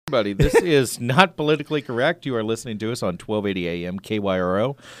everybody. This is Not Politically Correct. You are listening to us on 1280 AM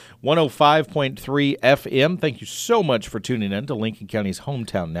KYRO, 105.3 FM. Thank you so much for tuning in to Lincoln County's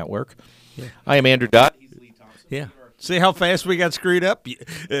hometown network. Yeah. I am Andrew Dodd. He's Lee Thompson. Yeah. See how fast we got screwed up?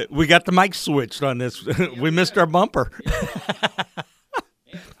 We got the mic switched on this. We missed our bumper. Man,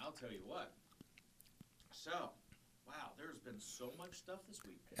 I'll tell you what. So, wow, there's been so much stuff this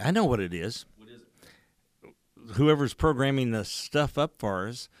week. I know what it is. What is it? Whoever's programming the stuff up for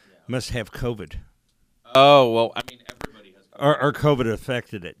us must have COVID. Oh, well, I mean, everybody has COVID. Or COVID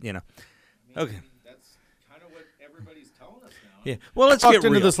affected it, you know. Okay. That's kind of what everybody's telling us now. Yeah. Well, let's I get walked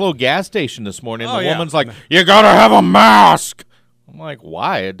into real. this little gas station this morning, and Oh, the yeah. woman's like, "You gotta have a mask." I'm like,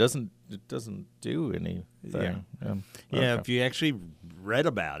 "Why? It doesn't do anything." Yeah, if you actually read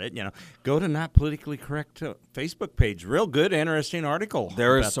about it, you know, go to Not Politically Correct Facebook page. Real good, interesting article.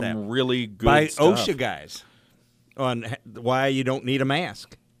 There is about some that. really good by stuff. OSHA guys on why you don't need a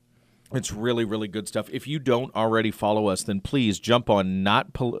mask. It's really, really good stuff. If you don't already follow us, then please jump on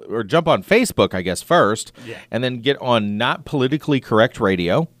jump on Facebook, I guess, first, and then get on Not Politically Correct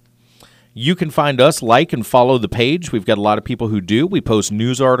Radio. You can find us, like and follow the page. We've got a lot of people who do. We post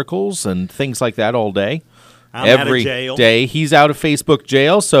news articles and things like that all day. I'm out of Every jail. day. He's out of Facebook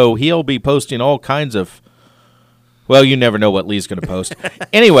jail, so he'll be posting all kinds of, well, you never know what Lee's going to post.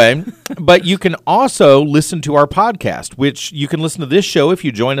 Anyway, but you can also listen to our podcast, which you can listen to this show if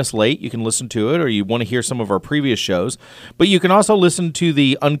you join us late. You can listen to it, or you want to hear some of our previous shows. But you can also listen to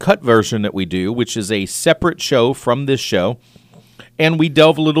the uncut version that we do, which is a separate show from this show. And we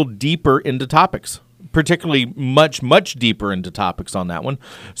delve a little deeper into topics, particularly much, much deeper into topics on that one.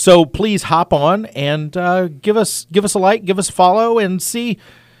 So please hop on and give us a like, give us a follow, and see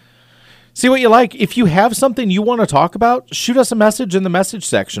what you like. If you have something you want to talk about, shoot us a message in the message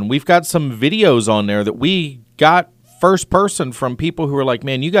section. We've got some videos on there that we got first person from people who are like,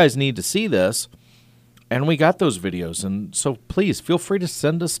 man, you guys need to see this. And we got those videos. And so please feel free to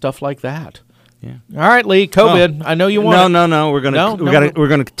send us stuff like that. Yeah. All right, Lee, COVID. I know you want No. We're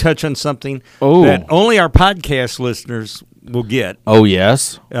gonna touch on something that only our podcast listeners will get. Oh,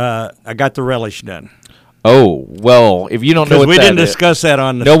 yes. I got the relish done. Oh, well, if you don't know what we that didn't is- discuss that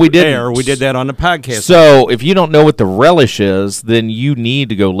on the No, we didn't. air. We did that on the podcast. So if you don't know what the relish is, then you need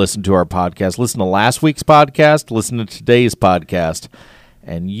to go listen to our podcast. Listen to last week's podcast, listen to today's podcast,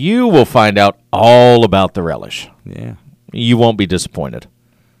 and you will find out all about the relish. Yeah. You won't be disappointed.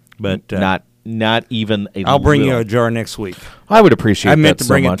 But Not even a I'll bring you little. a jar next week. I would appreciate I meant that to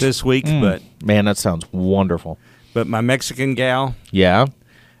bring so it much. this week, but Man, that sounds wonderful. my Mexican gal, Yeah?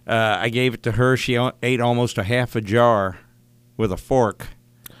 I gave it to her. She ate almost a half a jar with a fork,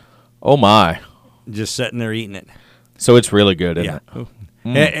 Oh, my. just sitting there eating it. So it's really good, isn't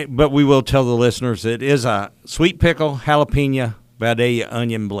it? But we will tell the listeners it is a sweet pickle, jalapeno, Vidalia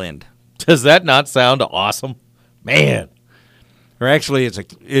onion blend. Does that not sound awesome? Man. Or actually,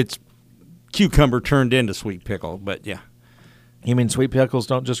 it's cucumber turned into sweet pickle, but yeah. You mean sweet pickles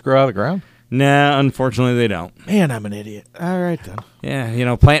don't just grow out of the ground? Nah, unfortunately they don't. Man, I'm an idiot. All right, then.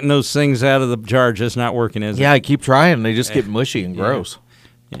 Yeah, planting those things out of the jar just not working, is it? Yeah, I keep trying. They just get mushy and gross.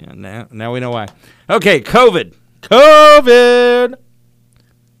 Yeah, now we know why. Okay, COVID.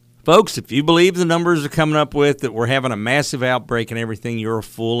 Folks, if you believe the numbers are coming up with that we're having a massive outbreak and everything, you're a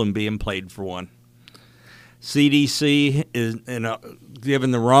fool and being played for one. CDC is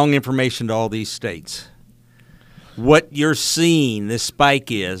giving the wrong information to all these states. What you're seeing, this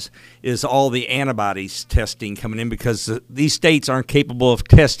spike is all the antibodies testing coming in because these states aren't capable of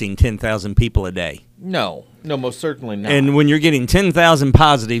testing 10,000 people a day. No, most certainly not. And when you're getting 10,000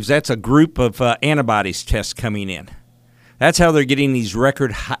 positives, that's a group of antibodies tests coming in. That's how they're getting these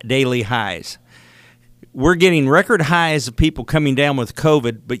record daily highs. We're getting record highs of people coming down with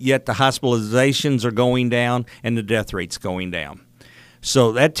COVID, but yet the hospitalizations are going down and the death rate's going down.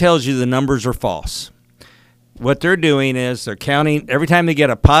 So that tells you the numbers are false. What they're doing is they're counting, every time they get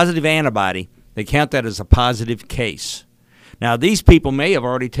a positive antibody, they count that as a positive case. Now, these people may have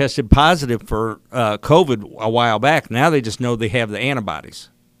already tested positive for COVID a while back. Now they just know they have the antibodies.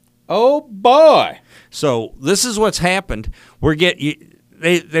 Oh, boy. So this is what's happened.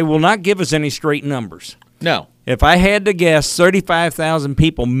 They will not give us any straight numbers. No. If I had to guess, 35,000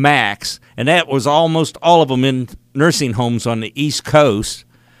 people max, and that was almost all of them in nursing homes on the East Coast,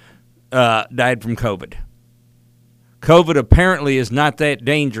 died from COVID. COVID apparently is not that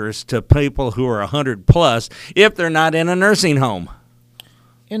dangerous to people who are 100 plus if they're not in a nursing home.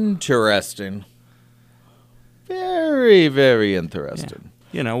 Interesting. Very, very interesting.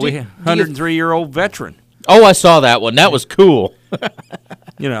 Yeah. We had a 103-year-old veteran. Oh, I saw that one. That was cool.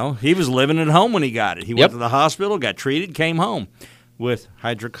 He was living at home when he got it. He went to the hospital, got treated, came home. with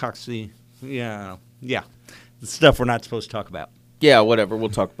hydroxy. Yeah. The stuff we're not supposed to talk about. Yeah, whatever. We'll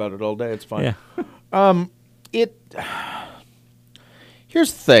talk about it all day. It's fine. Yeah.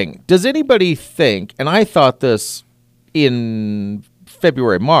 Here's the thing. Does anybody think, and I thought this in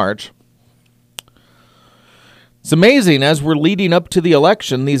February, March, it's amazing as we're leading up to the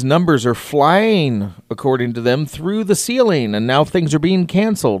election, these numbers are flying, according to them, through the ceiling, and now things are being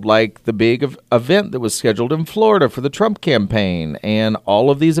canceled, like the big event that was scheduled in Florida for the Trump campaign, and all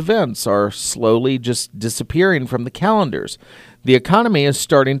of these events are slowly just disappearing from the calendars. The economy is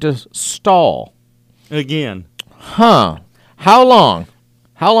starting to stall. Again. Huh. How long?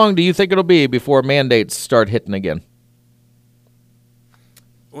 How long do you think it'll be before mandates start hitting again?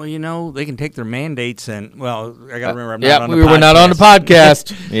 Well, they can take their mandates and, well, I got to remember I'm not on the podcast. We were not on the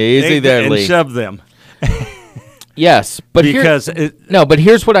podcast. Easy there, and Lee. shove them. Yes, but but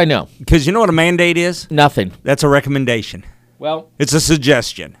here's what I know. Because you know what a mandate is? Nothing. That's a recommendation. Well, it's a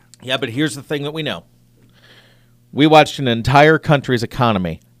suggestion. Yeah, but here's the thing that we know. We watched an entire country's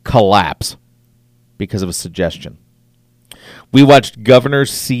economy collapse because of a suggestion. We watched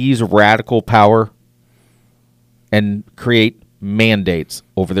governors seize radical power and create mandates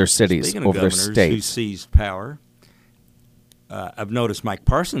over their cities, Speaking over of their governors states. who seized power, I've noticed Mike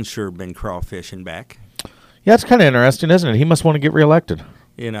Parsons sure been crawfishing back. Yeah, it's kind of interesting, isn't it? He must want to get reelected.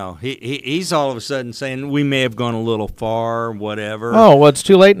 He's all of a sudden saying we may have gone a little far, whatever. Oh, well, it's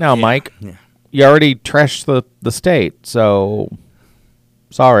too late now, Mike. Yeah. You already trashed the state, so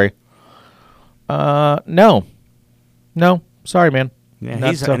sorry. No, sorry, man.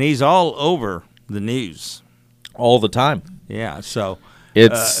 Yeah, he's all over the news all the time. Yeah, so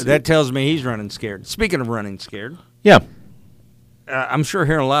that tells me he's running scared. Speaking of running scared, yeah, I'm sure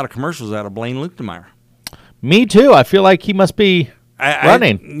hearing a lot of commercials out of Blaine Luetkemeyer. Me too. I feel like he must be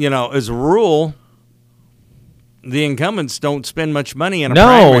running. As a rule, the incumbents don't spend much money in a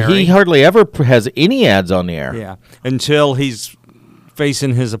primary. No, he hardly ever has any ads on the air. Yeah, until he's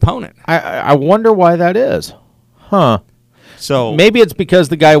facing his opponent. I wonder why that is. Huh. So maybe it's because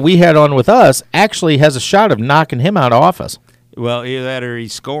the guy we had on with us actually has a shot of knocking him out of office. Well, either that or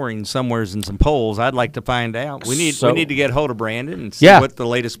he's scoring somewheres in some polls. I'd like to find out. We need to get hold of Brandon and see what the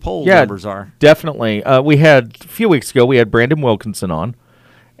latest poll numbers are. Definitely. We had a few weeks ago. We had Brandon Wilkinson on,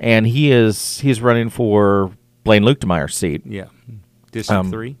 and he's running for Blaine Luetkemeier's seat. Yeah, District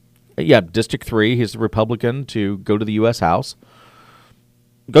 3. Yeah, District 3. He's a Republican to go to the U.S. House.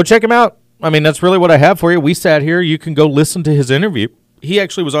 Go check him out. I mean, that's really what I have for you. We sat here. You can go listen to his interview. He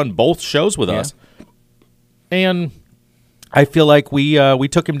actually was on both shows with us, and I feel like we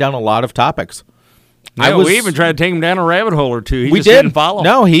took him down a lot of topics. Yeah, we even tried to take him down a rabbit hole or two. We didn't follow.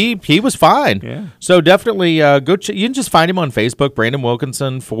 No, he was fine. Yeah. So definitely go. You can just find him on Facebook. Brandon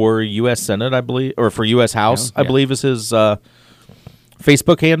Wilkinson for U.S. Senate, I believe, or for U.S. House, I believe is his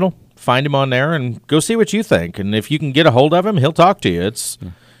Facebook handle. Find him on there and go see what you think. And if you can get a hold of him, he'll talk to you.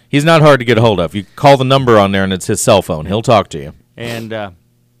 He's not hard to get a hold of. You call the number on there, and it's his cell phone. He'll talk to you. And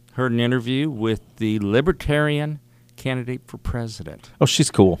heard an interview with the Libertarian candidate for president. Oh,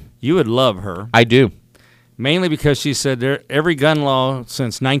 she's cool. You would love her. I do. Mainly because she said every gun law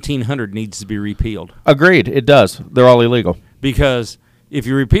since 1900 needs to be repealed. Agreed. It does. They're all illegal. Because if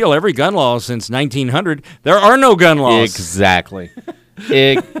you repeal every gun law since 1900, there are no gun laws. Exactly.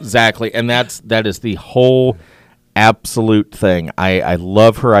 Exactly. And that is the whole absolute thing. I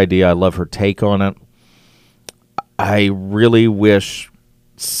love her idea. I love her take on it. I really wish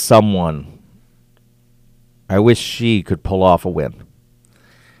she could pull off a win.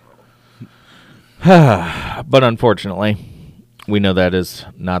 But unfortunately, we know that is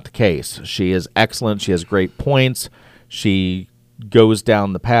not the case. She is excellent. She has great points. She goes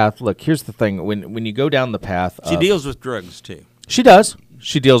down the path. Look, here's the thing. When you go down the path, she deals with drugs, too. She does.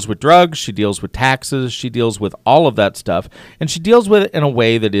 She deals with drugs. She deals with taxes. She deals with all of that stuff. And she deals with it in a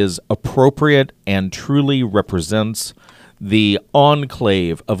way that is appropriate and truly represents the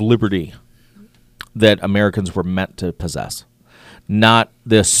enclave of liberty that Americans were meant to possess, not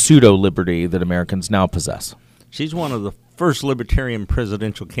the pseudo-liberty that Americans now possess. She's one of the first libertarian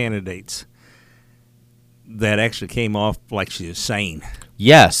presidential candidates that actually came off like she was sane.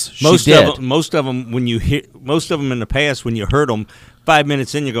 Yes, she did. Most of them in the past, when you heard them, 5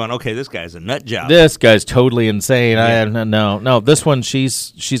 minutes in, you're going, okay, this guy's a nut job. This guy's totally insane. Yeah. No. This one,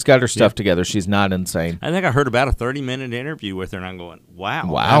 she's got her stuff together. She's not insane. I think I heard about a 30-minute interview with her, and I'm going,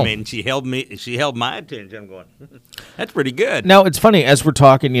 wow. I mean, she held my attention. I'm going, that's pretty good. Now, it's funny, as we're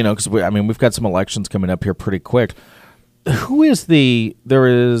talking, because we've got some elections coming up here pretty quick. There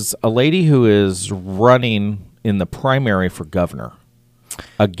is a lady who is running in the primary for governor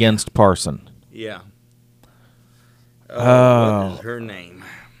against Parson. Yeah. What is her name?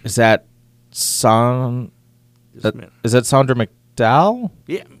 Is that Sandra McDowell?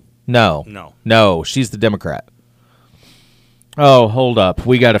 Yeah. No, she's the Democrat. Oh, hold up.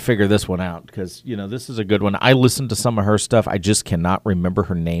 We got to figure this one out because, this is a good one. I listened to some of her stuff. I just cannot remember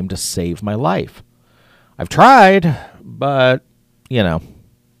her name to save my life. I've tried, but,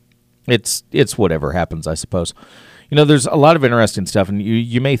 it's whatever happens, I suppose. There's a lot of interesting stuff, and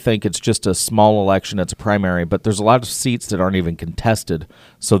you may think it's just a small election, it's a primary, but there's a lot of seats that aren't even contested,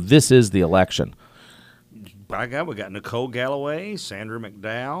 so this is the election. By God, we got Nicole Galloway, Sandra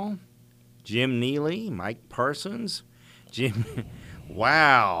McDowell, Jim Neely, Mike Parsons.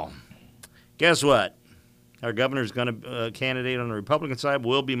 Wow. Guess what? Our governor's going to candidate on the Republican side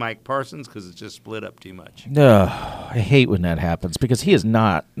will be Mike Parsons because it's just split up too much. I hate when that happens because he is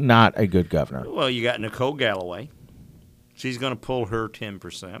not a good governor. Well, you got Nicole Galloway. She's going to pull her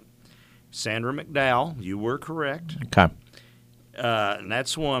 10%. Sandra McDowell, you were correct. Okay. And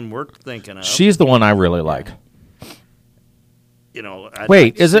that's one we're thinking of. She's the one I really like.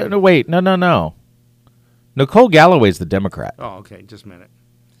 Wait, is it? Wait, no. Nicole Galloway's the Democrat. Oh, okay. Just a minute.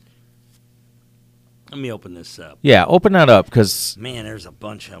 Let me open this up. Yeah, open that up because... Man, there's a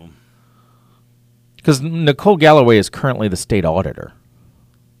bunch of them. Because Nicole Galloway is currently the state auditor.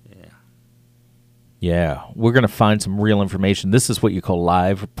 Yeah, we're going to find some real information. This is what you call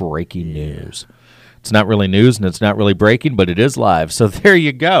live breaking news. It's not really news and it's not really breaking, but it is live. So there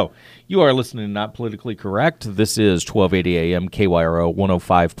you go. You are listening to Not Politically Correct. This is 1280 AM KYRO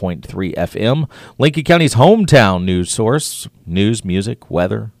 105.3 FM, Lincoln County's hometown news source. News, music,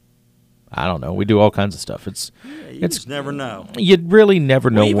 weather. I don't know. We do all kinds of stuff. You just never know. You really never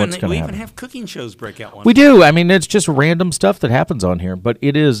know what's going to happen. We even have cooking shows break out. We do. I mean, it's just random stuff that happens on here, but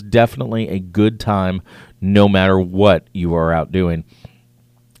it is definitely a good time no matter what you are out doing.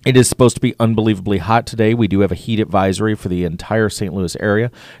 It is supposed to be unbelievably hot today. We do have a heat advisory for the entire St. Louis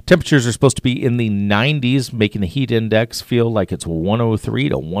area. Temperatures are supposed to be in the 90s, making the heat index feel like it's 103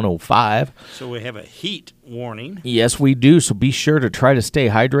 to 105. So we have a heat warning. Yes, we do. So be sure to try to stay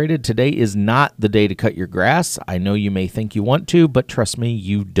hydrated. Today is not the day to cut your grass. I know you may think you want to, but trust me,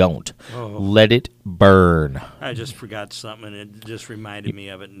 you don't. Let it burn. I just forgot something, and it just reminded me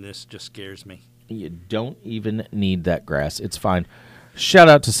of it, and this just scares me. You don't even need that grass. It's fine. Shout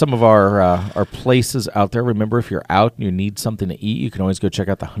out to some of our places out there. Remember, if you're out and you need something to eat, you can always go check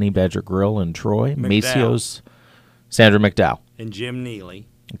out the Honey Badger Grill in Troy. Macio's, Sandra McDowell. And Jim Neely.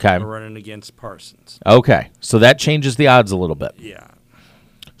 Okay. We're running against Parsons. Okay. So that changes the odds a little bit. Yeah.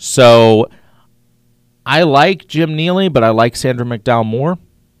 So I like Jim Neely, but I like Sandra McDowell more.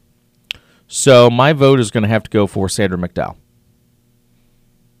 So my vote is going to have to go for Sandra McDowell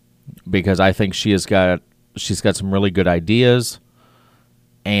because I think she's got some really good ideas.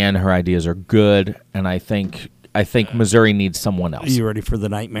 And her ideas are good, and I think Missouri needs someone else. Are you ready for the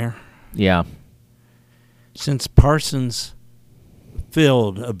nightmare? Yeah. Since Parsons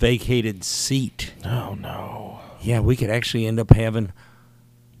filled a vacated seat. Oh, no. Yeah, we could actually end up having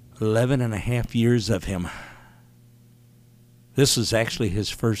 11 and a half years of him. This is actually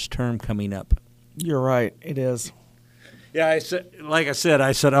his first term coming up. You're right. It is. Yeah, I said,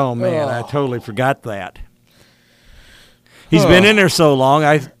 oh, man, I totally forgot that. He's been in there so long.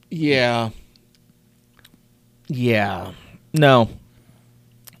 Yeah. No.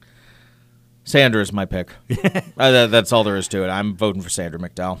 Sandra's my pick. That's all there is to it. I'm voting for Sandra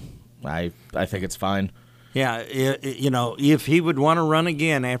McDowell. I think it's fine. Yeah, if he would want to run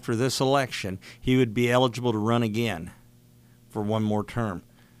again after this election, he would be eligible to run again for one more term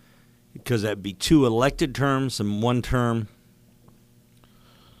because that'd be 2 elected terms and 1 term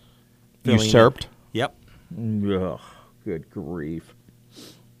usurped. Yep. Ugh. Good grief.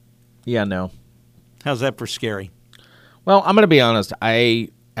 Yeah, no. How's that for scary? Well, I'm going to be honest.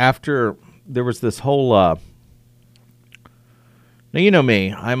 After there was this whole... now, you know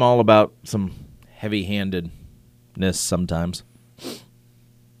me. I'm all about some heavy-handedness sometimes.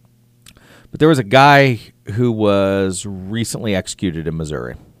 But there was a guy who was recently executed in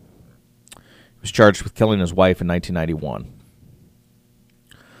Missouri. He was charged with killing his wife in 1991.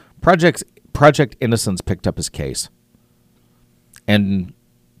 Project Innocence picked up his case. And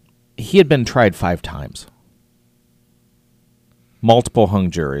he had been tried 5 times. Multiple hung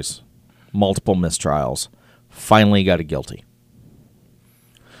juries. Multiple mistrials. Finally got a guilty.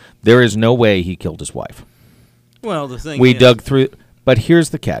 There is no way he killed his wife. Well, the thing we dug through... But here's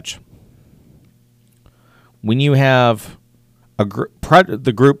the catch. When you have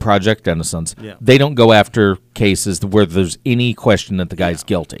the group Project Innocence, they don't go after cases where there's any question that the guy's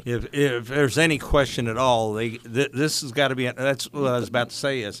guilty. If there's any question at all, this has got to be. That's what I was about to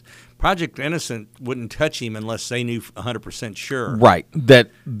say. Is Project Innocent wouldn't touch him unless they knew 100% sure. Right.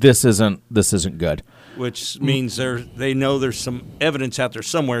 That this isn't good. Which means they know there's some evidence out there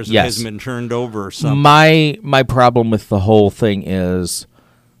somewhere that Yes. hasn't been turned over or something. My problem with the whole thing is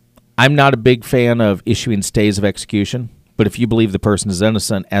I'm not a big fan of issuing stays of execution, but if you believe the person is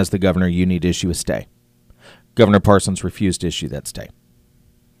innocent, as the governor, you need to issue a stay. Governor Parsons refused to issue that stay.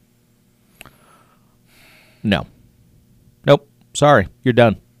 No. Nope. Sorry. You're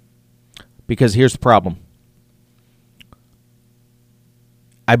done. Because here's the problem.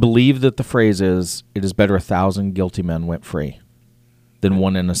 I believe that the phrase is, it is better 1,000 guilty men went free than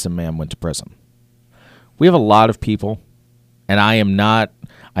one innocent man went to prison. We have a lot of people, and I'm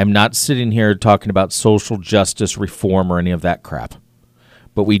not sitting here talking about social justice reform or any of that crap,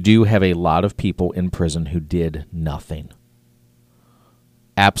 but we do have a lot of people in prison who did nothing.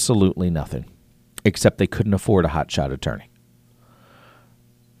 Absolutely nothing. Except they couldn't afford a hotshot attorney.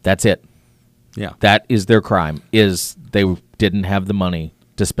 That's it. Yeah. That is their crime, is they didn't have the money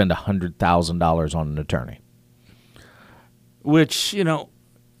to spend $100,000 on an attorney. Which,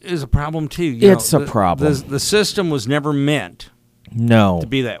 is a problem too. It's a problem. The system was never meant No. to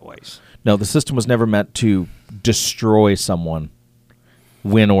be that way. No, the system was never meant to destroy someone,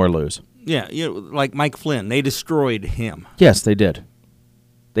 win or lose. Yeah, like Mike Flynn, they destroyed him. Yes, they did.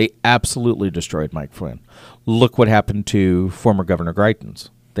 They absolutely destroyed Mike Flynn. Look what happened to former Governor Greitens.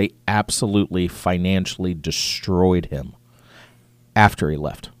 They absolutely financially destroyed him after he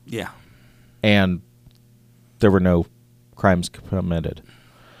left. Yeah. And there were no crimes committed.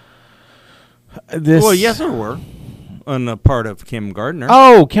 Well, yes, there were on the part of Kim Gardner.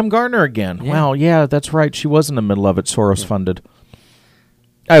 Oh, Kim Gardner again. Yeah. Well, yeah, that's right. She was in the middle of it, Soros funded.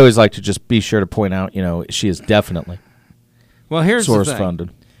 I always like to just be sure to point out, she is definitely Well, here's the Soros thing.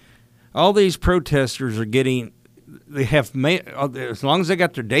 funded. All these protesters are getting, as long as they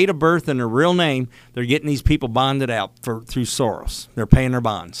got their date of birth and their real name, they're getting these people bonded out through Soros. They're paying their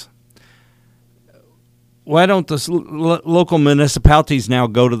bonds. Why don't the local municipalities now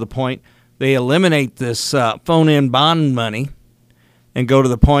go to the point they eliminate this phone-in bond money and go to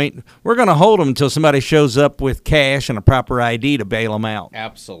the point, we're going to hold them until somebody shows up with cash and a proper ID to bail them out.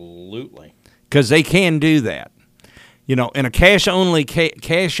 Absolutely. Because they can do that. In a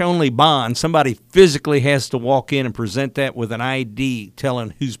cash-only bond, somebody physically has to walk in and present that with an ID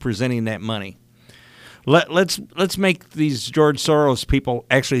telling who's presenting that money. Let's make these George Soros people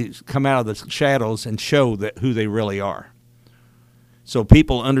actually come out of the shadows and show who they really are, so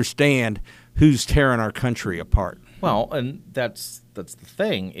people understand who's tearing our country apart. Well, and that's the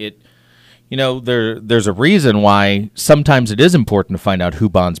thing. There's a reason why sometimes it is important to find out who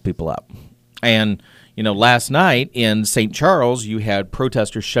bonds people up. And last night in St. Charles, you had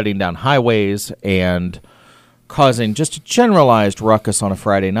protesters shutting down highways and causing just a generalized ruckus on a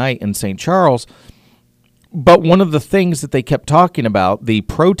Friday night in St. Charles. But one of the things that they kept talking about, the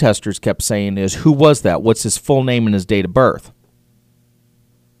protesters kept saying, is who was that? What's his full name and his date of birth?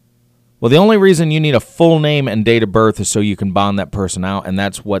 Well, the only reason you need a full name and date of birth is so you can bond that person out, and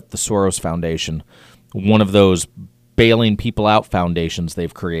that's what the Soros Foundation, one of those bailing people out foundations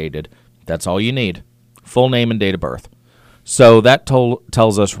they've created, that's all you need, full name and date of birth. So that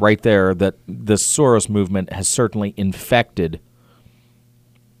tells us right there that the Soros movement has certainly infected,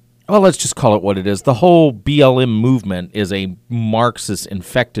 well, let's just call it what it is. The whole BLM movement is a Marxist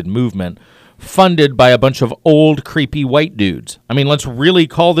infected movement funded by a bunch of old, creepy white dudes. I mean, let's really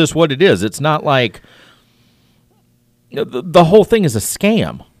call this what it is. It's not like the whole thing is a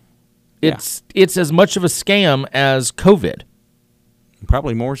scam. It's as much of a scam as COVID.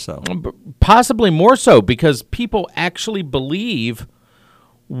 Probably more so. Possibly more so, because people actually believe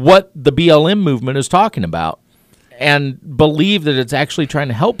what the BLM movement is talking about and believe that it's actually trying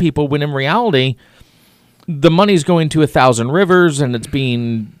to help people, when in reality the money's going to 1,000 Rivers, and it's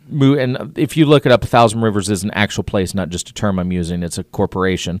being moved. And if you look it up, 1,000 Rivers is an actual place, not just a term I'm using. It's a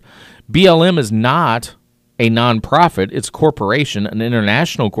corporation. BLM is not a nonprofit. It's a corporation, an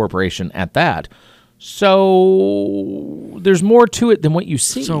international corporation at that. So there's more to it than what you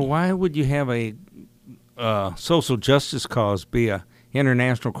see. So why would you have a social justice cause be a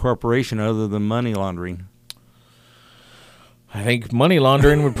international corporation other than money laundering? I think money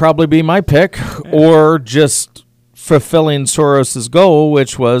laundering would probably be my pick, or just fulfilling Soros's goal,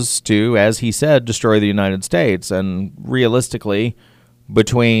 which was to, as he said, destroy the United States. And realistically,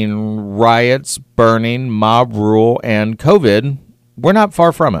 between riots, burning, mob rule, and COVID, we're not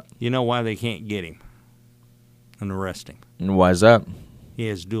far from it. You know why they can't get him and arrest him? And why is that? He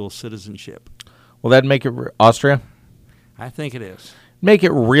has dual citizenship. Well, that'd make it Austria? I think it is. Make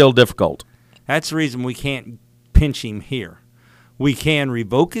it real difficult. That's the reason we can't pinch him here. We can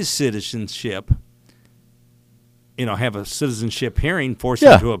revoke his citizenship, have a citizenship hearing, force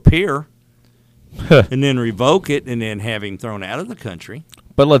him to appear, and then revoke it, and then have him thrown out of the country.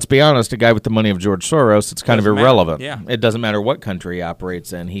 But let's be honest, a guy with the money of George Soros, it's kind of irrelevant. Yeah. It doesn't matter what country he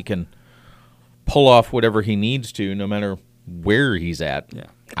operates in. He can pull off whatever he needs to, no matter where he's at,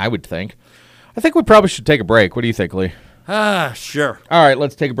 I would think. I think we probably should take a break. What do you think, Lee? Sure. All right,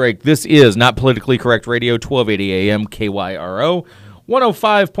 let's take a break. This is Not Politically Correct Radio, 1280 AM, KYRO,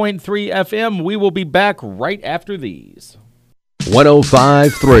 105.3 FM. We will be back right after these.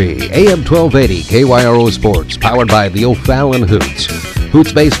 105.3 AM 1280 KYRO Sports, powered by the O'Fallon Hoots.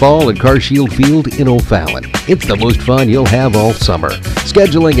 Hoots Baseball at CarShield Field in O'Fallon. It's the most fun you'll have all summer.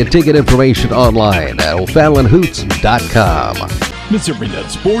 Scheduling and ticket information online at o'fallonhoots.com. Missouri Net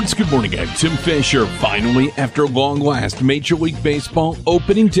Sports, good morning. I'm Tim Fisher. Finally, after long last, Major League Baseball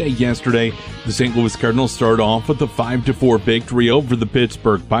opening day yesterday, the St. Louis Cardinals started off with a 5-4 victory over the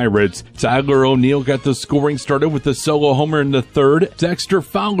Pittsburgh Pirates. Tyler O'Neill got the scoring started with a solo homer in the third. Dexter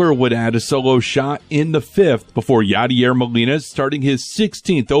Fowler would add a solo shot in the fifth before Yadier Molina, starting his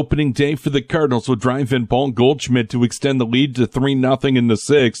 16th opening day for the Cardinals, would drive in Paul Goldschmidt to extend the lead to 3-0 in the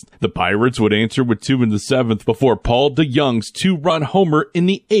sixth. The Pirates would answer with 2 in the seventh before Paul DeYoung's 2-run homer in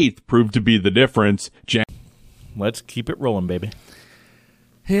the eighth proved to be the difference. Let's keep it rolling, baby.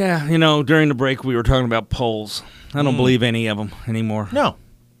 Yeah, during the break we were talking about polls. I don't believe any of them anymore. No.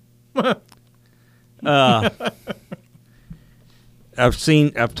 I've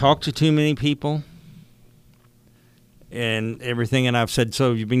talked to too many people and everything, and I've said, so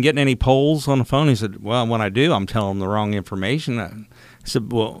have you been getting any polls on the phone? He said, well, when I do, I'm telling them the wrong information. I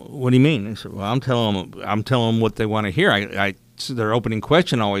said, well, what do you mean? He said, well, I'm telling them what they want to hear. So their opening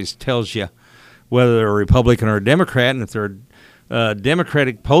question always tells you whether they're a Republican or a Democrat, and if they're a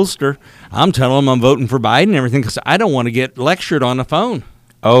Democratic pollster, I'm telling them I'm voting for Biden and everything because I don't want to get lectured on the phone.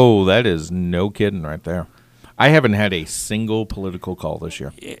 Oh, that is no kidding right there. I haven't had a single political call this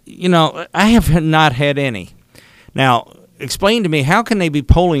year. I have not had any. Now, explain to me, how can they be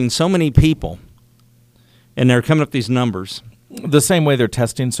polling so many people and they're coming up with these numbers? The same way they're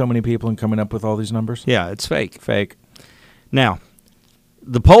testing so many people and coming up with all these numbers? Yeah, it's fake. Fake. Now,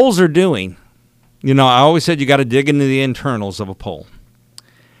 the polls are doing, I always said you got to dig into the internals of a poll.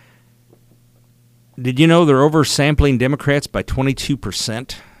 Did you know they're oversampling Democrats by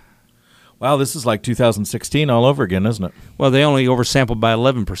 22%? Wow, this is like 2016 all over again, isn't it? Well, they only oversampled by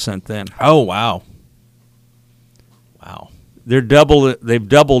 11% then. Oh, wow. Wow. They've doubled the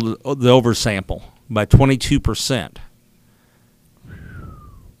oversample by 22%.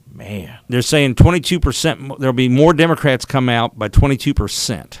 Man. They're saying 22%, there'll be more Democrats come out by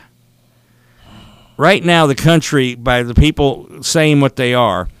 22%. Right now, the country, by the people saying what they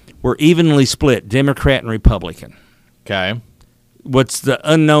are, we're evenly split, Democrat and Republican. Okay. What's the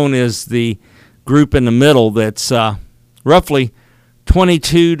unknown is the group in the middle that's roughly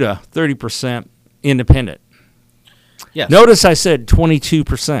 22 to 30% independent. Yes. Notice I said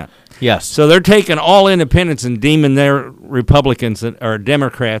 22%. Yes. So they're taking all independents and deeming their Republicans or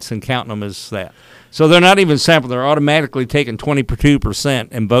Democrats and counting them as that. So they're not even sampling. They're automatically taking 22%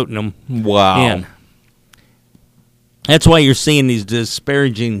 and voting them in. That's why you're seeing these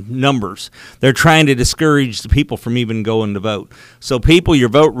disparaging numbers. They're trying to discourage the people from even going to vote. So people, your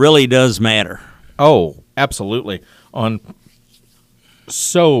vote really does matter. Oh, absolutely. On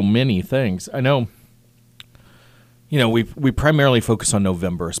so many things. I know. We primarily focus on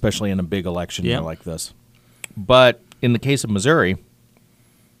November, especially in a big election year like this. But in the case of Missouri,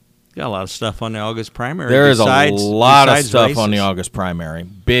 got a lot of stuff on the August primary. There is a lot of stuff races. on the August primary,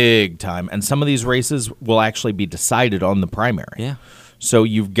 big time. And some of these races will actually be decided on the primary. Yeah. So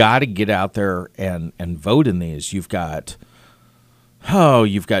you've got to get out there and vote in these. You've got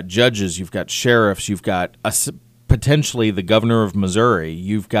judges, you've got sheriffs, you've got potentially the governor of Missouri,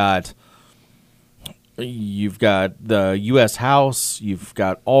 you've got the U.S. House, you've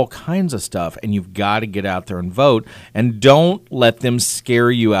got all kinds of stuff, and you've got to get out there and vote, and don't let them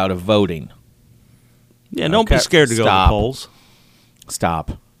scare you out of voting. Yeah, don't be scared to go to the polls.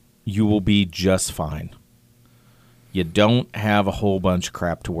 Stop. You will be just fine. You don't have a whole bunch of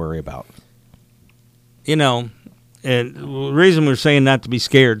crap to worry about. And the reason we're saying not to be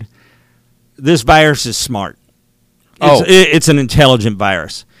scared, this virus is smart. It's an intelligent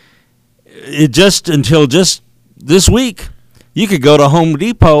virus. Until this week, you could go to Home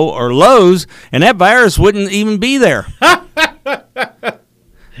Depot or Lowe's, and that virus wouldn't even be there.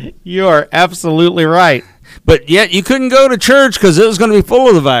 You are absolutely right. But yet you couldn't go to church because it was going to be full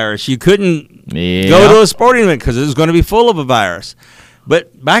of the virus. You couldn't go to a sporting event because it was going to be full of a virus.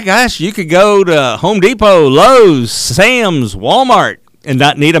 But by gosh, you could go to Home Depot, Lowe's, Sam's, Walmart, and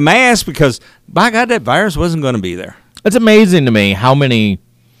not need a mask because, by God, that virus wasn't going to be there. It's amazing to me how many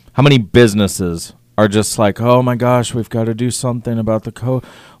businesses are just like, oh my gosh, we've got to do something about the COVID.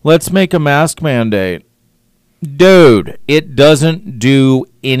 Let's make a mask mandate. Dude, it doesn't do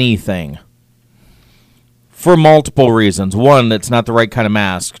anything. For multiple reasons. One, it's not the right kind of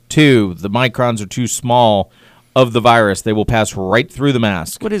mask. Two, the microns are too small of the virus. They will pass right through the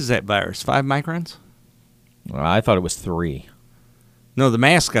mask. What is that virus? 5 microns? Well, I thought it was 3. No, the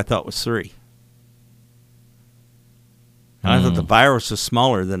mask I thought was 3. I thought the virus was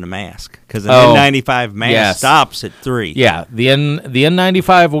smaller than the mask because an N95 mask stops at 3. Yeah, the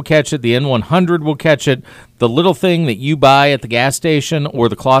N95 will catch it. The N100 will catch it. The little thing that you buy at the gas station or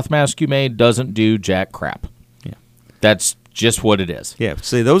the cloth mask you made doesn't do jack crap. Yeah, that's just what it is. Yeah,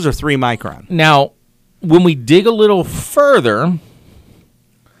 see, those are 3 micron. Now, when we dig a little further,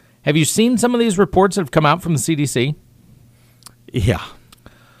 have you seen some of these reports that have come out from the CDC? Yeah.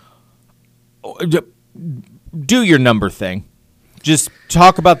 Do your number thing. Just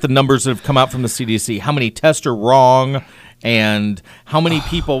talk about the numbers that have come out from the CDC. How many tests are wrong and how many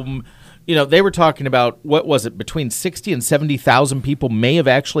people, they were talking about, what was it, between 60 and 70,000 people may have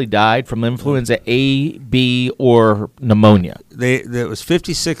actually died from influenza A, B, or pneumonia. There was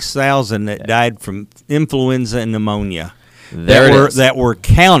 56,000 that died from influenza and pneumonia. That were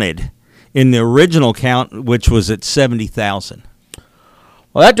counted in the original count, which was at 70,000.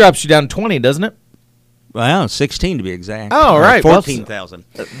 Well, that drops you down 20, doesn't it? Well, 16 to be exact. Oh, right. 14,000.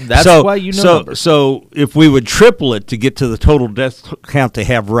 That's why you know numbers. So if we would triple it to get to the total death count they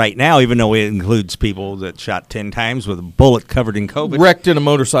have right now, even though it includes people that shot 10 times with a bullet covered in COVID. Wrecked in a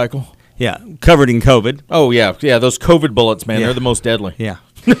motorcycle. Yeah, covered in COVID. Oh, yeah. Yeah, those COVID bullets, man, they're the most deadly. Yeah.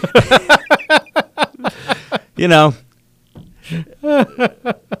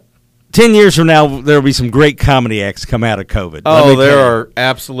 10 years from now, there will be some great comedy acts come out of COVID. Oh, there are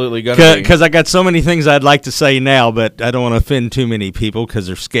absolutely going to be. Because I got so many things I'd like to say now, but I don't want to offend too many people because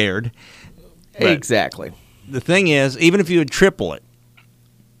they're scared. But exactly. The thing is, even if you would triple it,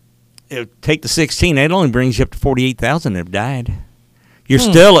 take the 16, it only brings you up to 48,000 that have died. You're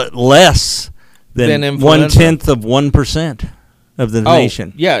still at less than 1/10 of 1% of the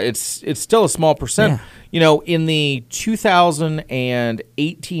nation. Yeah, it's still a small percent. Yeah. In the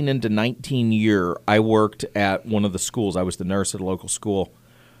 2018 into 19 year, I worked at one of the schools. I was the nurse at a local school,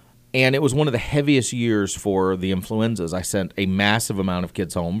 and it was one of the heaviest years for the influenzas. I sent a massive amount of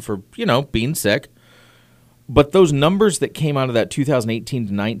kids home for, being sick. But those numbers that came out of that 2018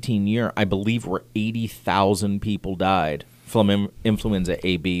 to 19 year, I believe were 80,000 people died from influenza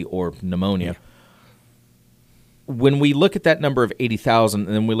A, B, or pneumonia. Yeah. When we look at that number of 80,000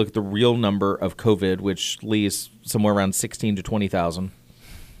 and then we look at the real number of COVID, which leaves somewhere around 16 to 20,000,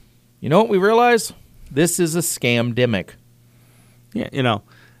 you know what we realize? This is a scamdemic. Yeah,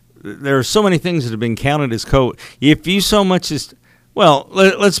 there are so many things that have been counted as COVID. If you so much as,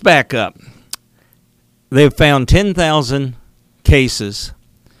 let's back up. They've found 10,000 cases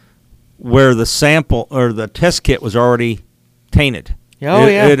where the sample or the test kit was already tainted.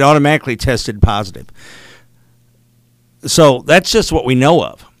 It automatically tested positive. So that's just what we know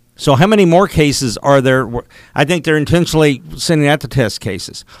of. So how many more cases are there? I think they're intentionally sending out the test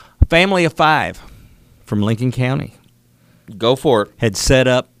cases. A family of 5 from Lincoln County. Go for it. Had set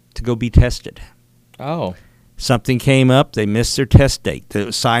up to go be tested. Oh. Something came up. They missed their test date. It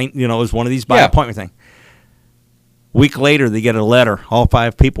was signed, it was one of these by appointment thing. Week later, they get a letter. All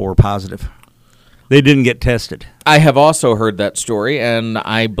 5 people were positive. They didn't get tested. I have also heard that story, and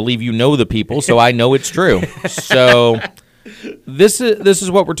I believe you know the people, so I know it's true. So this is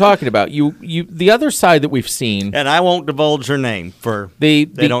what we're talking about. The other side that we've seen, and I won't divulge her name for they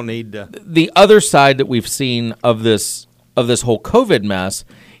don't need to. The other side that we've seen of this whole COVID mess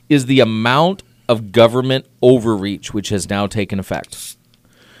is the amount of government overreach which has now taken effect.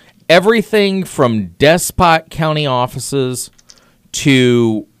 Everything from despot county offices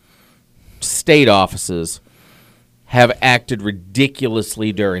to state offices have acted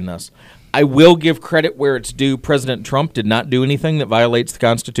ridiculously during this. I will give credit where it's due. President Trump did not do anything that violates the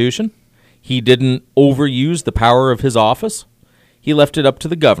Constitution. He didn't overuse the power of his office. He left it up to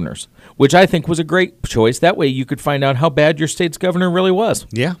the governors, which I think was a great choice. That way you could find out how bad your state's governor really was.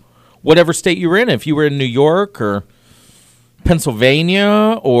 Yeah. Whatever state you were in. If you were in New York or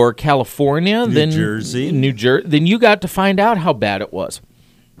Pennsylvania or California, New Jersey, then you got to find out how bad it was.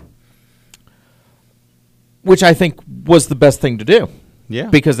 Which I think was the best thing to do. Yeah.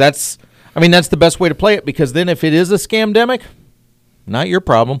 Because that's the best way to play it, because then if it is a scamdemic, not your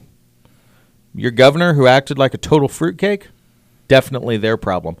problem. Your governor who acted like a total fruitcake, definitely their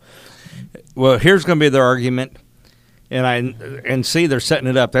problem. Well, here's going to be their argument, and see, they're setting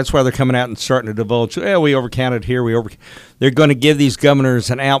it up. That's why they're coming out and starting to divulge. We overcounted here. They're going to give these governors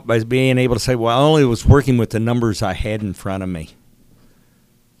an out by being able to say, "Well, I only was working with the numbers I had in front of me."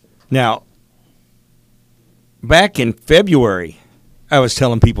 Now, back in February, I was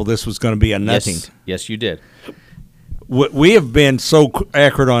telling people this was going to be a nothing. Yes, you did. We have been so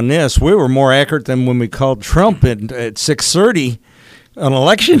accurate on this. We were more accurate than when we called Trump at 6:30 on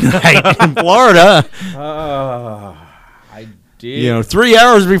election night in Florida. I did. 3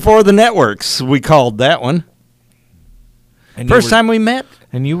 hours before the networks, we called that one. And First time we met.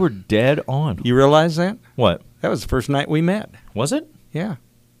 And you were dead on. You realize that? What? That was the first night we met. Was it? Yeah.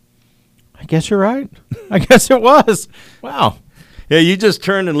 I guess you're right. I guess it was. Wow. Yeah, you just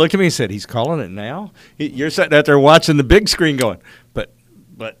turned and looked at me and said, "He's calling it now." You're sitting out there watching the big screen going, but.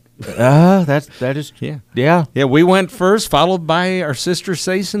 That is. Yeah. Yeah. Yeah, we went first, followed by our sister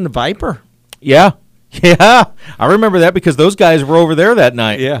Sason, the Viper. Yeah. Yeah. I remember that because those guys were over there that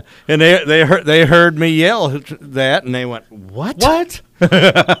night. Yeah, and they heard me yell that, and they went, "What? What?"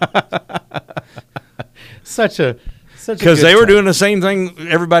 Such a because they were doing the same thing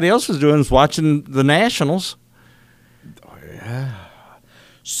everybody else was doing, was watching the Nationals.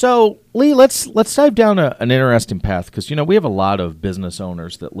 So, Lee, let's dive down an interesting path because we have a lot of business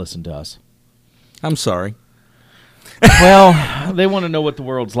owners that listen to us. I'm sorry. Well, they want to know what the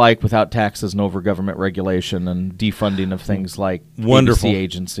world's like without taxes and over government regulation and defunding of things like Wonderful ABC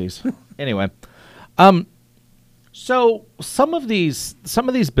agencies. Anyway, so some of these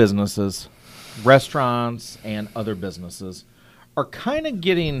businesses, restaurants and other businesses, are kind of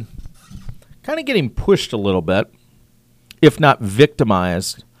getting pushed a little bit, if not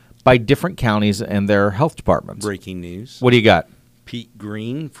victimized, by different counties and their health departments. Breaking news. What do you got? Pete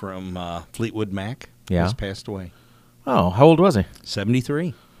Green from Fleetwood Mac has passed away. Oh, how old was he?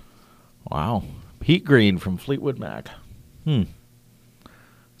 73. Wow. Pete Green from Fleetwood Mac.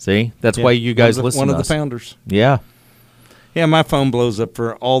 See? That's why you guys listen to us. One of the founders. Yeah. Yeah, my phone blows up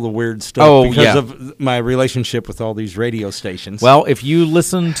for all the weird stuff because of my relationship with all these radio stations. Well, if you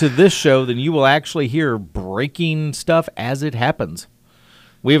listen to this show, then you will actually hear breaking stuff as it happens.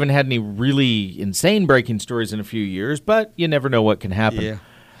 We haven't had any really insane breaking stories in a few years, but you never know what can happen. Yeah.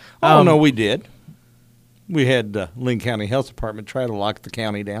 Oh, no, we did. We had Lincoln County Health Department try to lock the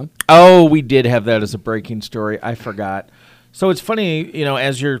county down. Oh, we did have that as a breaking story. I forgot. So it's funny,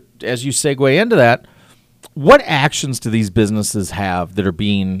 as you segue into that, what actions do these businesses have that are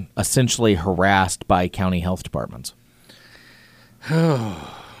being essentially harassed by county health departments?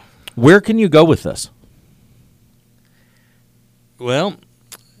 Where can you go with this? Well,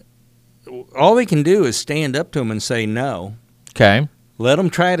 all they can do is stand up to them and say no. Okay. Let them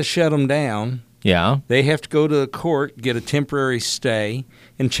try to shut them down. Yeah. They have to go to the court, get a temporary stay,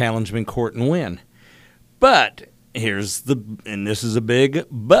 and challenge them in court and win. But and this is a big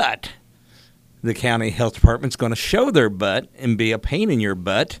but. The county health department's going to show their butt and be a pain in your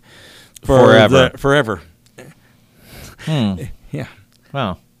butt forever. Forever. Yeah.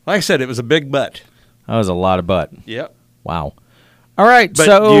 Wow. Like I said, it was a big butt. That was a lot of butt. Yep. Wow. All right. But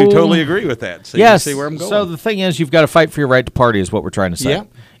so you totally agree with that. So yes. You see where I'm going. So the thing is, you've got to fight for your right to party is what we're trying to say. Yeah.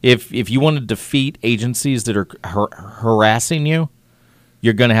 If you want to defeat agencies that are harassing you,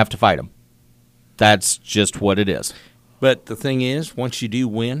 you're going to have to fight them. That's just what it is. But the thing is, once you do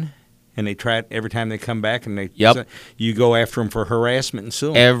win, and they try it every time they come back, and you go after them for harassment and sue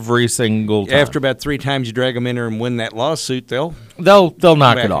them. Every single time. After about 3 times you drag them in there and win that lawsuit, they'll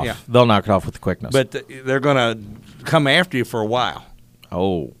knock it off. Yeah. They'll knock it off with quickness. But they're going to come after you for a while.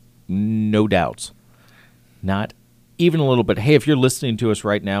 Oh, no doubts. Not even a little bit. Hey, if you're listening to us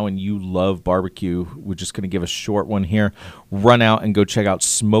right now and you love barbecue, we're just going to give a short one here. Run out and go check out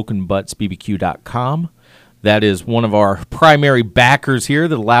SmokingButtsBBQ.com. That is one of our primary backers here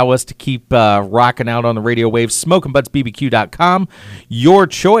that allow us to keep rocking out on the radio waves. SmokingButtsBBQ.com. Your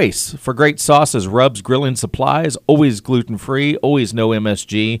choice for great sauces, rubs, grilling supplies, always gluten-free, always no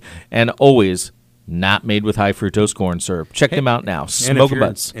MSG, and always not made with high fructose corn syrup. Check them out now. Smoking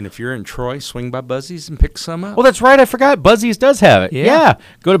Butts. And if you're in Troy, swing by Buzzies and pick some up. Well, that's right. I forgot. Buzzies does have it. Yeah.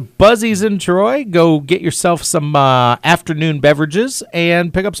 Go to Buzzies in Troy. Go get yourself some afternoon beverages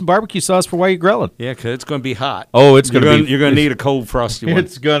and pick up some barbecue sauce for while you're grilling. Yeah, because it's going to be hot. Oh, it's going to be. You're going to need a cold, frosty one.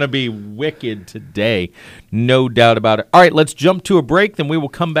 It's going to be wicked today. No doubt about it. All right, let's jump to a break. Then we will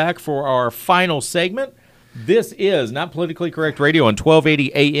come back for our final segment. This is Not Politically Correct Radio on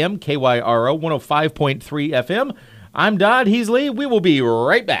 1280 AM, KYRO, 105.3 FM. I'm Dodd, he's Lee. We will be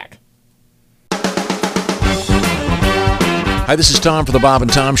right back. Hi, this is Tom for the Bob and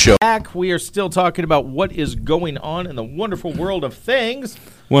Tom Show. Back, we are still talking about what is going on in the wonderful world of things.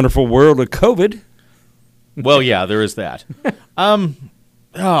 Wonderful world of COVID. Well, yeah, there is that.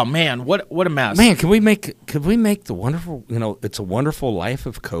 Oh man, what a mess. Man, could we make the wonderful, It's a Wonderful Life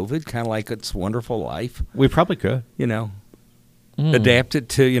of COVID, kind of like It's a Wonderful Life, We probably could. adapt it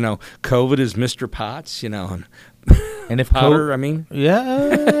to, COVID is Mr. Potts, and And if Potter,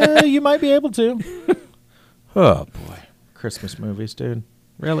 yeah, you might be able to. Oh boy, Christmas movies, dude.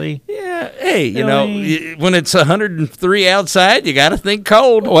 Really? Yeah, hey, Really? when it's 103 outside, you got to think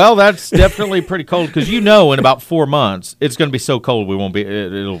cold. Well, that's definitely pretty cold because in about 4 months it's going to be so cold we won't be.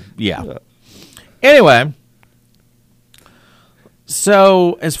 It'll yeah. Anyway,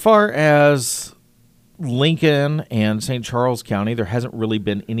 so as far as Lincoln and St. Charles County, there hasn't really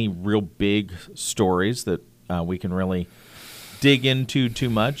been any real big stories that we can really dig into too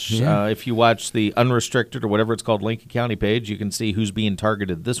much. Yeah. If you watch the unrestricted or whatever it's called Lincoln County page, you can see who's being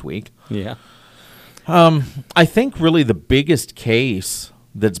targeted this week. Yeah. I think really the biggest case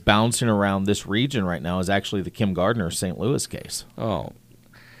that's bouncing around this region right now is actually the Kim Gardner St. Louis case. Oh.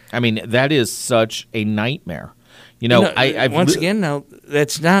 I mean, that is such a nightmare. I've once again, now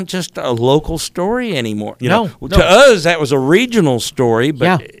that's not just a local story anymore. No. To us, that was a regional story,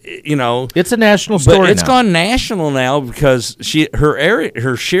 but it's a national but story. it's now. gone national now because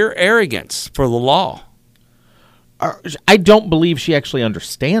her sheer arrogance for the law. I don't believe she actually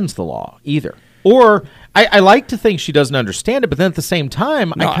understands the law either. Or I like to think she doesn't understand it, but then at the same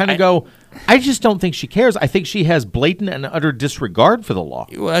time, No, I kind of go, I just don't think she cares. I think she has blatant and utter disregard for the law.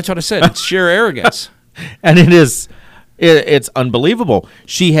 Well, that's what I said. It's sheer arrogance. And it's unbelievable.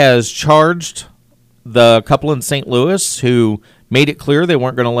 She has charged the couple in St. Louis who made it clear they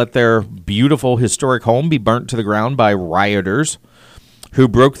weren't going to let their beautiful historic home be burnt to the ground by rioters who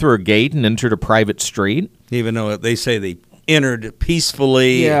broke through a gate and entered a private street. Even though they say they entered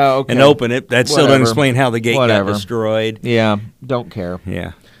peacefully Yeah, okay. and opened it, that still doesn't Whatever. explain how the gate Whatever. got destroyed. Yeah, don't care.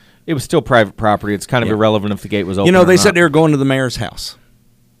 Yeah. It was still private property. It's kind of Yeah. irrelevant if the gate was open. They or said not. they were going to the mayor's house.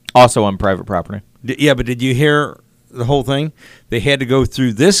 Also on private property. Yeah, but did you hear the whole thing? They had to go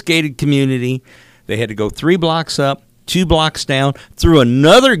through this gated community. They had to go 3 blocks up, 2 blocks down, through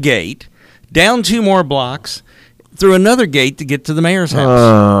another gate, down 2 more blocks, through another gate to get to the mayor's house.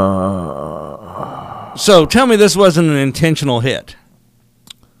 So tell me this wasn't an intentional hit.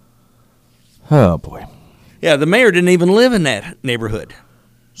 Oh, boy. Yeah, the mayor didn't even live in that neighborhood.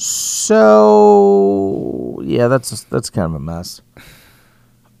 So, yeah, that's kind of a mess.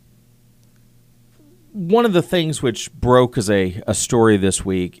 One of the things which broke as a story this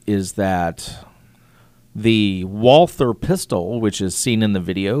week is that the Walther pistol, which is seen in the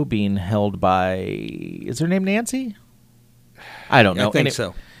video, being held by, is her name Nancy? I don't know. I think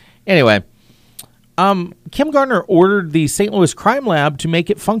so. Anyway, Kim Gardner ordered the St. Louis Crime Lab to make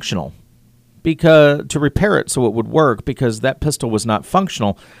it functional, to repair it so it would work, because that pistol was not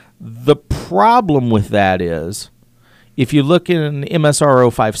functional. The problem with that is, if you look in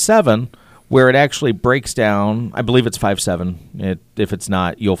MSR 057, where it actually breaks down, I believe it's 5.7. If it's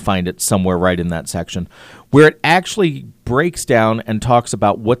not, you'll find it somewhere right in that section, where it actually breaks down and talks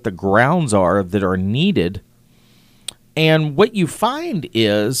about what the grounds are that are needed. And what you find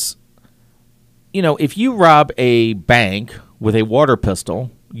is, if you rob a bank with a water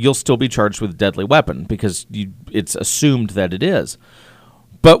pistol, you'll still be charged with a deadly weapon because it's assumed that it is.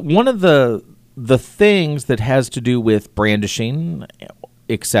 But one of the things that has to do with brandishing,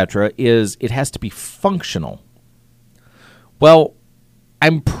 etc., is it has to be functional. Well,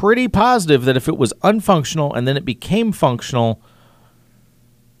 I'm pretty positive that if it was unfunctional and then it became functional,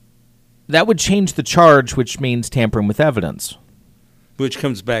 that would change the charge, which means tampering with evidence. Which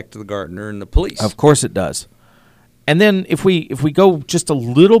comes back to the Gardner and the police. Of course it does. And then if we go just a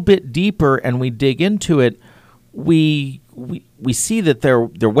little bit deeper and we dig into it, we see that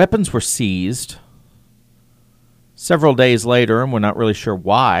their weapons were seized several days later, and we're not really sure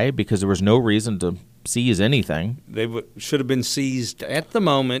why, because there was no reason to seize anything. They should have been seized at the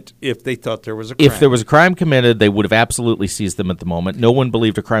moment if they thought there was a crime. If there was a crime committed, they would have absolutely seized them at the moment. No one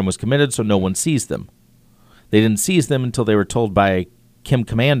believed a crime was committed, so no one seized them. They didn't seize them until they were told by Kim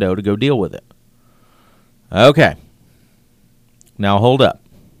Commando to go deal with it. Okay. Now hold up.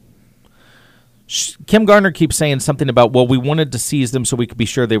 Kim Gardner keeps saying something about, well, we wanted to seize them so we could be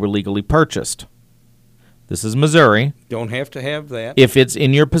sure they were legally purchased. This is Missouri. Don't have to have that. If it's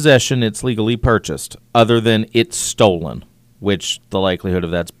in your possession, it's legally purchased, other than it's stolen, which the likelihood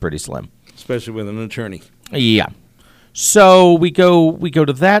of that's pretty slim. Especially with an attorney. Yeah. So we go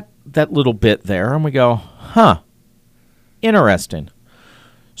to that little bit there, and we go, huh, interesting.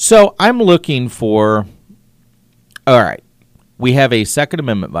 So I'm looking for, all right, We have a Second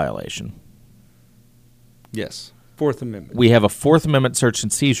Amendment violation. Yes. Fourth Amendment. We have a Fourth Amendment search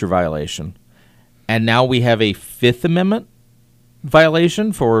and seizure violation. And now we have a Fifth Amendment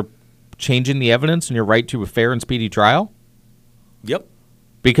violation for changing the evidence and your right to a fair and speedy trial? Yep.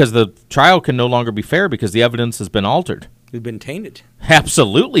 Because the trial can no longer be fair because the evidence has been altered. It's been tainted.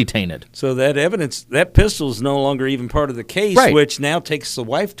 Absolutely tainted. So that evidence, that pistol is no longer even part of the case, Right. which now takes the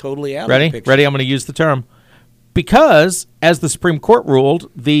wife totally out of Ready? the picture. Ready? I'm going to use the term. Because, as the Supreme Court ruled,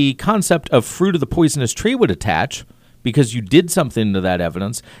 the concept of fruit of the poisonous tree would attach because you did something to that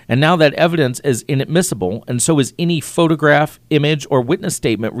evidence, and now that evidence is inadmissible, and so is any photograph, image, or witness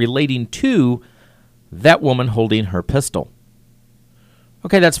statement relating to that woman holding her pistol.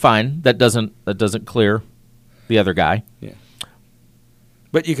 Okay, that's fine. That doesn't clear the other guy. Yeah.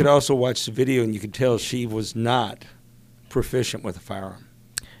 But you could also watch the video and you could tell she was not proficient with a firearm.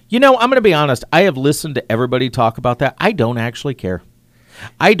 You know, I'm going to be honest. I have listened to everybody talk about that. I don't actually care.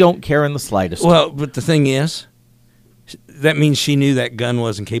 I don't care in the slightest. Well, but the thing is, that means she knew that gun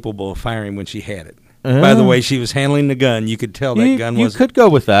wasn't capable of firing when she had it. By the way she was handling the gun, you could tell that gun you wasn't. could go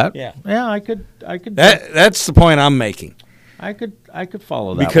with that. Yeah. Yeah, I could. That's the point I'm making. I could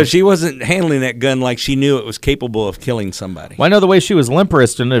follow that. Because she wasn't handling that gun like she knew it was capable of killing somebody. Well, I know the way she was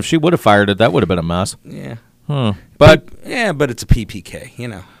limp-wristed, if she would have fired it, that would have been a mess. Yeah. But but it's a PPK, you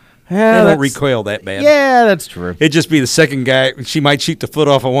know. yeah, They don't that's- recoil that bad. Yeah, that's true. It'd just be the second guy. She might shoot the foot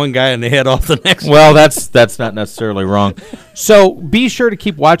off of one guy and the head off the next one. Well, that's not necessarily wrong. So be sure to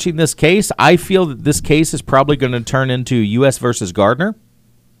keep watching this case. I feel that this case is probably going to turn into U.S. versus Gardner,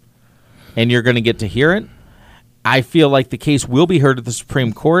 and you're going to get to hear it. I feel like the case will be heard at the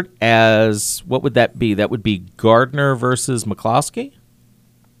Supreme Court as, what would that be? That would be Gardner versus McCloskey?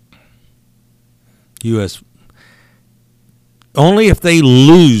 U.S. Only if they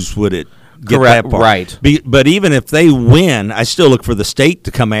lose would it get Correct, that part. right. But even if they win, I still look for the state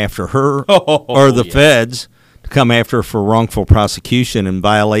to come after her or the feds to come after her for wrongful prosecution and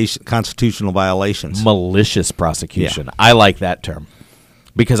constitutional violations. Malicious prosecution. I like that term.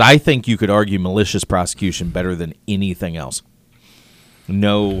 Because I think you could argue malicious prosecution better than anything else.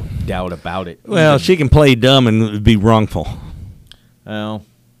 No doubt about it. Well, she can play dumb and it would be wrongful. Well,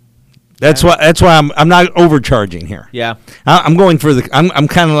 That's why I'm not overcharging here. yeah. I'm going for I'm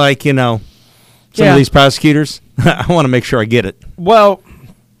kind of like, some of these prosecutors. I want to make sure I get it. Well,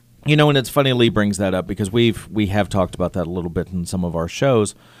 and it's funny Lee brings that up because we have talked about that a little bit in some of our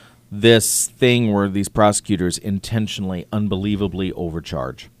shows. This thing where these prosecutors intentionally, unbelievably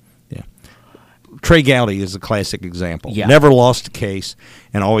overcharge. Yeah. Trey Gowdy is a classic example. Yeah. Never lost a case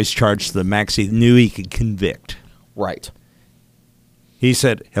and always charged the max he knew he could convict. Right. He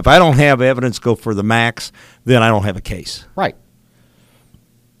said, if I don't have evidence go for the max, then I don't have a case. Right.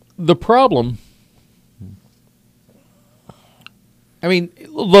 The problem,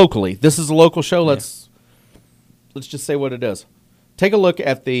 locally, this is a local show. Let's just say what it is. Take a look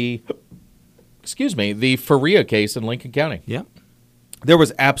at the Faria case in Lincoln County. Yeah. There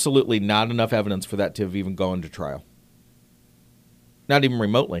was absolutely not enough evidence for that to have even gone to trial. Not even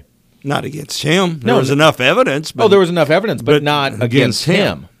remotely. Not against him. There No, was enough evidence. But There was enough evidence, but not against against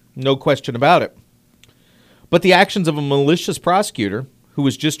him. No question about it. But the actions of a malicious prosecutor who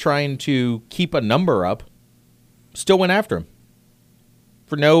was just trying to keep a number up still went after him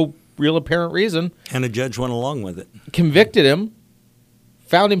for no real apparent reason. And a judge went along with it. Convicted him,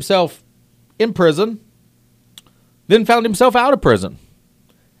 found himself in prison, then found himself out of prison.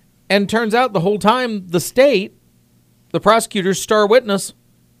 And turns out the whole time the state, the prosecutor's star witness,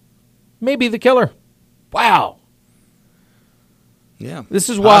 may be the killer. Wow. Yeah. This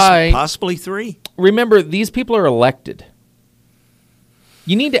is why, Possibly 3. remember, these people are elected.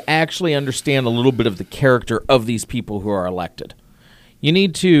 You need to actually understand a little bit of the character of these people who are elected. You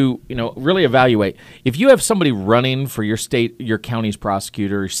need to, really evaluate. If you have somebody running for your state, your county's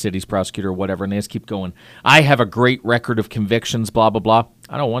prosecutor, your city's prosecutor, whatever, and they just keep going, I have a great record of convictions, blah, blah, blah,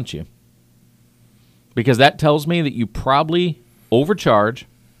 I don't want you. Because that tells me that you probably overcharge.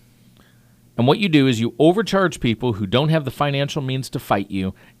 And what you do is you overcharge people who don't have the financial means to fight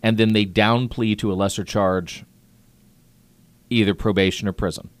you, and then they down plea to a lesser charge, either probation or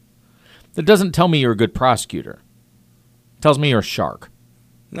prison. That doesn't tell me you're a good prosecutor. It tells me you're a shark.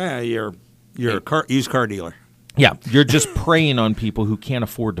 Nah, you're a used car dealer. Yeah, you're just preying on people who can't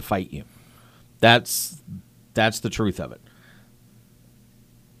afford to fight you. That's the truth of it.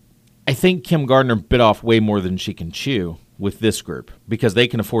 I think Kim Gardner bit off way more than she can chew with this group because they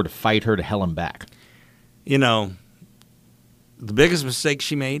can afford to fight her to hell and back. The biggest mistake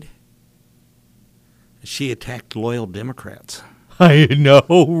she made, she attacked loyal Democrats. I know,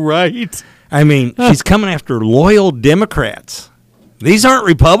 right? I mean, she's coming after loyal Democrats. These aren't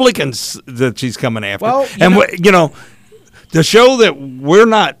Republicans that she's coming after. Well, to show that we're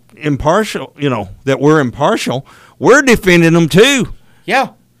not impartial, that we're impartial, we're defending them too.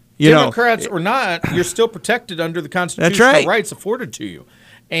 Yeah. You Democrats or not, you're still protected under the constitutional right. rights afforded to you.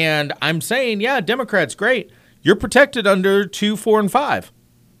 And I'm saying, yeah, Democrats, great. You're protected under 2, 4, and 5.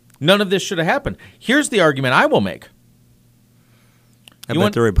 None of this should have happened. Here's the argument I will make. I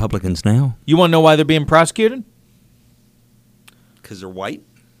bet they're Republicans now. You want to know why they're being prosecuted? Because they're white?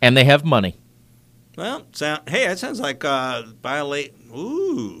 And they have money. Well, that sounds like violate.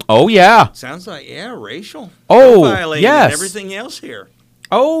 Ooh. Oh, yeah. Sounds like, racial. Oh, violating yes. And everything else here.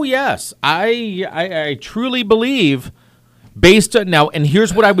 Oh, yes. I truly believe, based on, now, and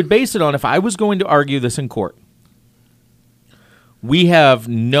here's what I would base it on if I was going to argue this in court. We have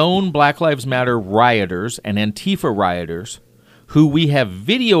known Black Lives Matter rioters and Antifa rioters who we have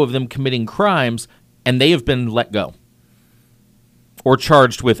video of them committing crimes, and they have been let go or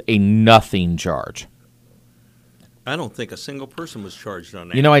charged with a nothing charge. I don't think a single person was charged on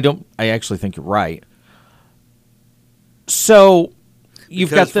that. I actually think you're right. So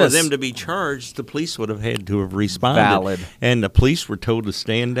you've got this. For them to be charged, the police would have had to have responded. Valid. And the police were told to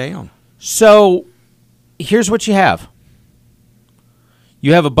stand down. So here's what you have.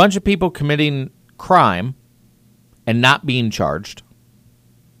 You have a bunch of people committing crime and not being charged.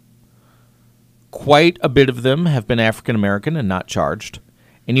 Quite a bit of them have been African American and not charged.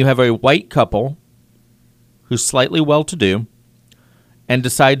 And you have a white couple who's slightly well-to-do and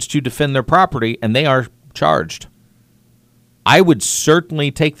decides to defend their property, and they are charged. I would certainly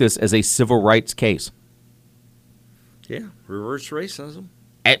take this as a civil rights case. Yeah, reverse racism.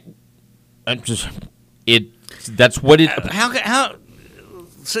 That's what it. How?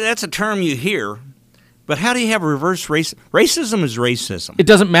 So that's a term you hear, but how do you have reverse racism? Racism is racism. It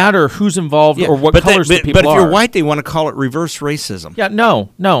doesn't matter who's involved or what colors the people are. But if you're white, they want to call it reverse racism. Yeah,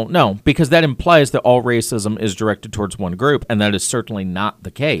 no, because that implies that all racism is directed towards one group, and that is certainly not the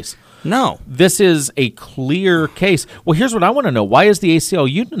case. No. This is a clear case. Well, here's what I want to know. Why is the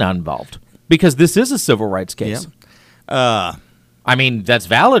ACLU not involved? Because this is a civil rights case. Yeah. I mean, that's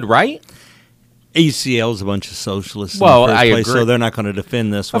valid, right? ACL is a bunch of socialists. Well, in the first I place, agree. So they're not going to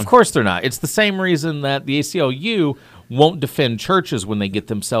defend this one. Of course they're not. It's the same reason that the ACLU won't defend churches when they get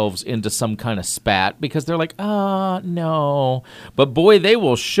themselves into some kind of spat, because they're like, no. But boy, they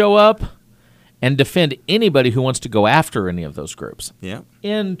will show up and defend anybody who wants to go after any of those groups. Yeah.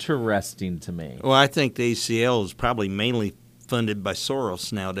 Interesting to me. Well, I think the ACL is probably mainly funded by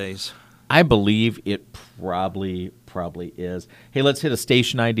Soros nowadays. I believe it probably is. Hey, let's hit a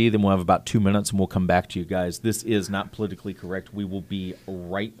station ID, then we'll have about 2 minutes, and we'll come back to you guys. This is Not Politically Correct. We will be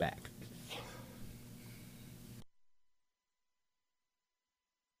right back.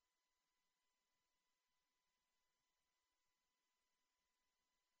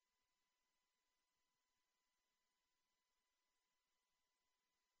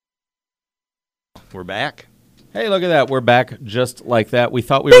 We're back. Hey, look at that. We're back just like that. We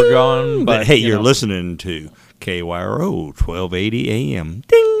thought we were gone, but hey, you're listening to KYRO 1280 AM.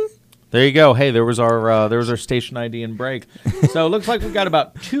 Ding. There you go. Hey, there was our station ID and break. So it looks like we've got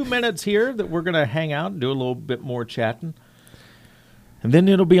about 2 minutes here that we're going to hang out and do a little bit more chatting. And then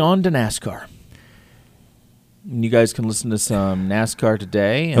it'll be on to NASCAR. And you guys can listen to some NASCAR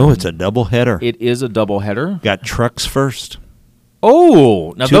today. Oh, it's a doubleheader. It is a doubleheader. Got trucks first.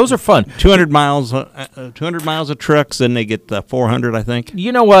 Oh, now those are fun. 200 miles of trucks, then they get the 400, I think.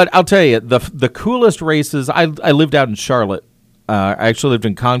 You know what? I'll tell you, the coolest races, I lived out in Charlotte. I actually lived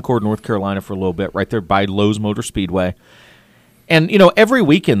in Concord, North Carolina for a little bit, right there by Lowe's Motor Speedway. And, every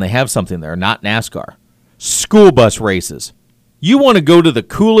weekend they have something there, not NASCAR. School bus races. You want to go to the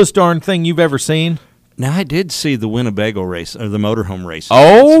coolest darn thing you've ever seen? Now, I did see the Winnebago race, or the motorhome race.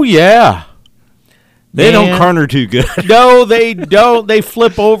 Oh, yeah. They don't corner too good. No, they don't. They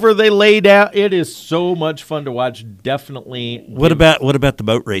flip over. They lay down. It is so much fun to watch. Definitely. What about the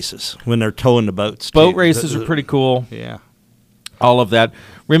boat races when they're towing the boats? Boat races are pretty cool. Yeah. All of that.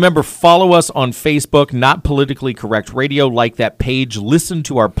 Remember, follow us on Facebook, Not Politically Correct Radio. Like that page. Listen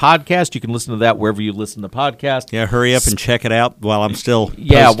to our podcast. You can listen to that wherever you listen to podcasts. Yeah, hurry up and check it out while I'm still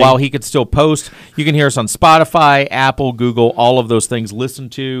posting. While he could still post. You can hear us on Spotify, Apple, Google, all of those things. Listen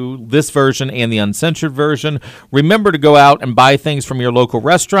to this version and the uncensored version. Remember to go out and buy things from your local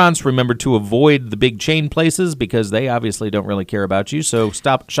restaurants. Remember to avoid the big chain places because they obviously don't really care about you. So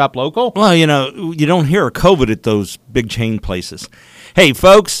shop local. Well, you don't hear of COVID at those big chain places. Hey,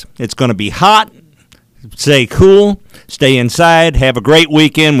 folks, it's going to be hot. Stay cool. Stay inside. Have a great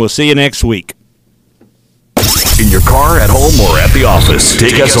weekend. We'll see you next week. In your car, at home, or at the office.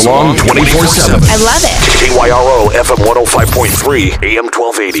 Take us along 24/7. I love it. KYRO FM 105.3, AM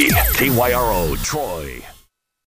 1280. KYRO, Troy.